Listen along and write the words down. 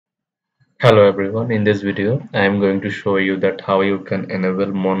Hello everyone, in this video I am going to show you that how you can enable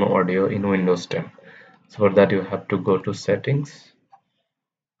mono audio in Windows 10. So for that you have to go to settings.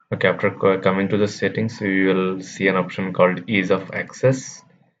 Okay, after coming to the settings you will see an option called ease of access.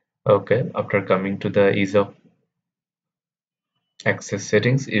 Okay, after coming to the ease of access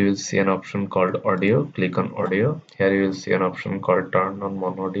settings you will see an option called audio. Click on audio. Here you will see an option called turn on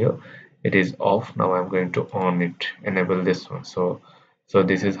mono audio. It is off. Now I'm going to on it, enable this one. So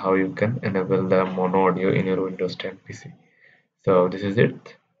this is how you can enable the mono audio in your Windows 10 PC. So this is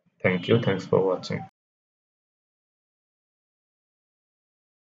it. Thank you. Thanks for watching.